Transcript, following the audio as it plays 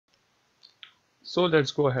So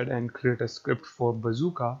let's go ahead and create a script for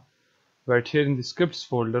bazooka. Right here in the scripts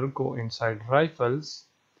folder, go inside rifles,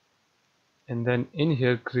 and then in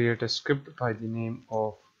here create a script by the name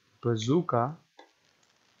of bazooka.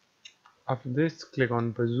 After this, click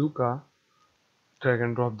on bazooka, drag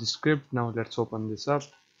and drop the script. Now let's open this up.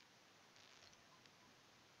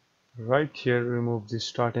 Right here, remove the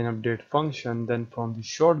start and update function. Then from the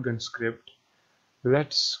shotgun script,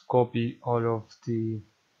 let's copy all of the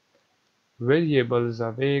variables: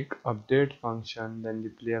 awake, update function, then the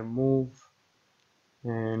player move,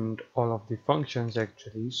 and all of the functions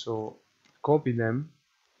actually. So copy them,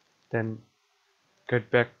 then get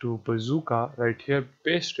back to bazooka. Right here,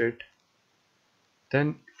 paste it.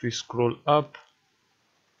 Then if we scroll up,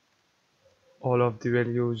 all of the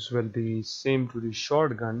values will be same to the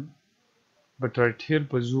shotgun, but right here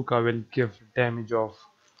bazooka will give damage of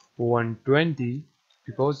 120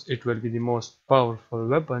 because it will be the most powerful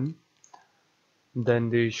weapon. Then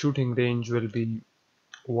the shooting range will be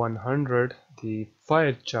 100. The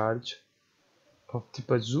fire charge of the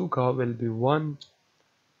bazooka will be 1.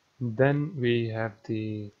 Then we have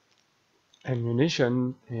the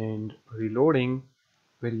ammunition and reloading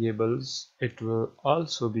variables. It will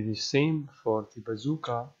also be the same for the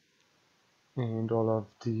bazooka and all of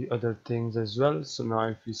the other things as well. So now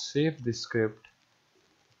if we save the script,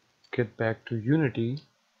 get back to Unity,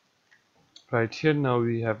 right here now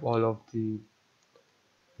we have all of the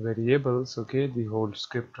variables, okay, the whole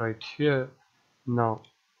script right here. Now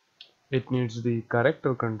it needs the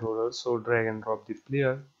character controller, so drag and drop the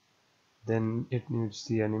player. Then it needs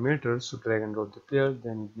the animator, so drag and drop the player.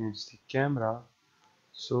 Then it needs the camera,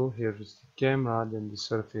 so here is the camera. Then the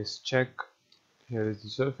surface check, here is the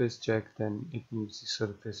surface check. Then it needs the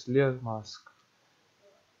surface layer mask.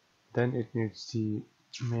 Then it needs the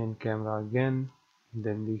main camera again.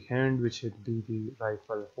 Then the hand, which would be the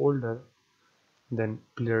rifle holder. Then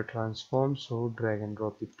player transform, so drag and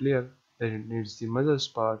drop the player. Then it needs the muzzle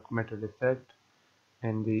spark, metal effect,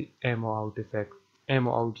 and the ammo out effect,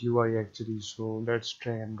 ammo out UI actually. So let's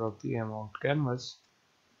drag and drop the ammo out canvas.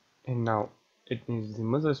 And now it needs the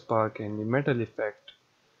muzzle spark and the metal effect.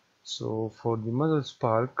 So for the muzzle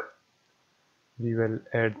spark, we will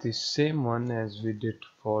add the same one as we did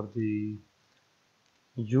for the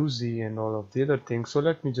UZ and all of the other things. So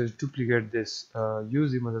let me just duplicate this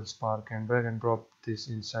UZ muzzle spark and drag and drop this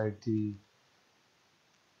inside the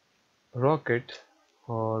rocket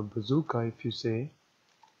or bazooka if you say.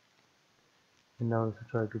 And now if you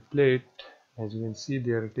try to play it, as you can see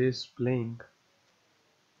there it is playing.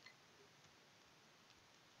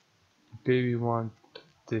 Okay, we want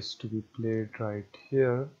this to be played right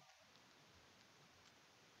here.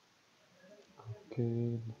 Okay,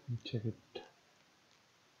 let me check it.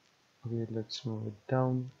 Okay, let's move it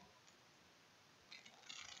down.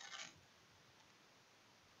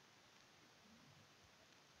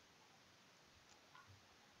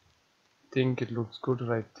 I think it looks good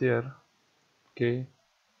right there. Okay,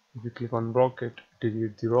 if you click on rocket,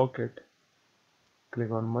 delete the rocket, click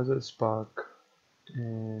on muzzle spark,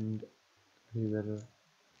 and we will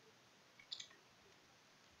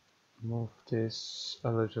move this a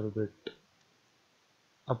little bit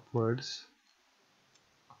upwards.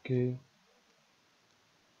 Okay,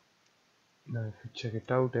 now if you check it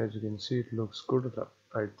out, as you can see it looks good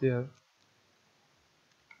right there.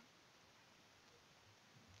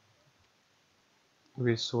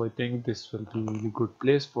 Okay, so I think this will be a good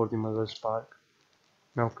place for the muzzle spark.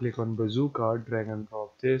 Now click on bazooka, drag and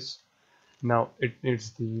drop this. Now it needs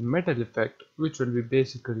the metal effect, which will be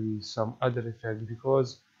basically some other effect,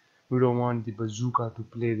 because we don't want the bazooka to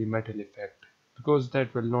play the metal effect, because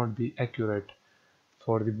that will not be accurate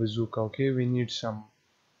for the bazooka. Okay, we need some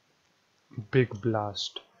big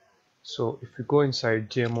blast. So if we go inside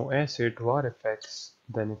JMO asset, war effects,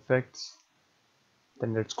 then effects,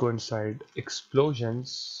 then let's go inside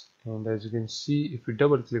explosions, and as you can see, if we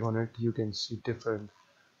double click on it, you can see different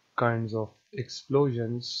kinds of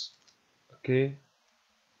explosions. Okay,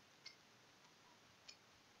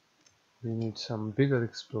 we need some bigger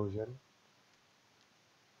explosion.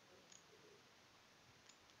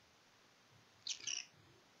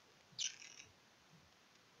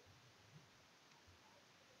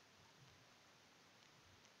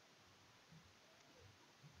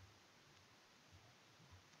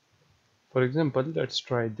 For example, let's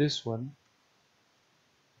try this one.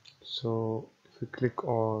 So if we click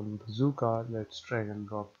on bazooka, let's drag and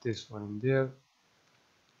drop this one in there.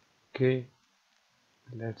 Okay,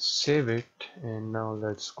 let's save it, and now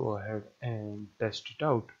let's go ahead and test it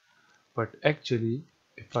out. But actually,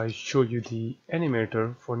 if I show you the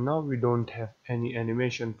animator, for now we don't have any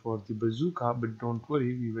animation for the bazooka, but don't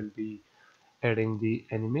worry, we will be adding the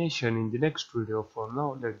animation in the next video. For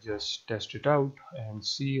now, let's just test it out and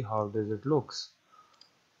see how does it looks.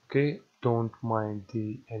 Okay, don't mind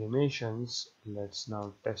the animations. Let's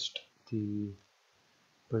now test the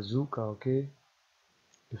bazooka. Okay,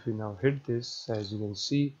 if we now hit this, as you can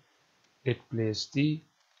see, it plays the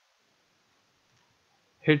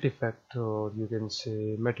hit effect, or you can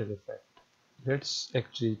say metal effect. Let's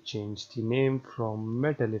actually change the name from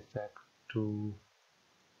metal effect to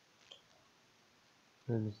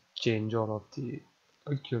change all of the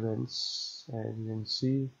occurrence. As you can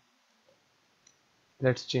see,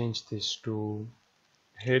 let's change this to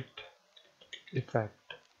hit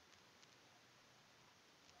effect.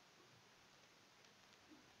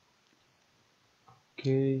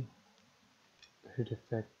 Okay, hit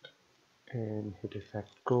effect and hit effect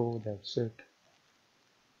go. That's it.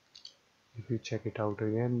 If you check it out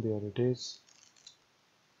again, there it is.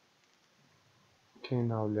 Okay,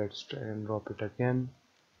 now let's try and drop it again.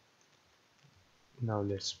 Now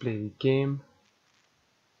let's play the game.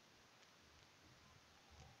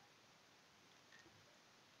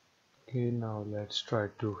 Okay, now let's try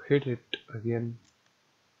to hit it again.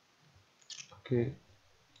 Okay,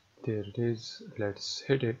 there it is. Let's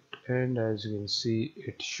hit it, and as you can see,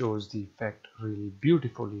 it shows the effect really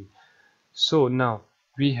beautifully. So now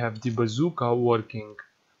we have the bazooka working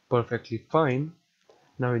perfectly fine.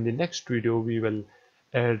 Now in the next video we will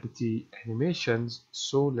add the animations,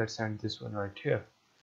 so let's end this one right here.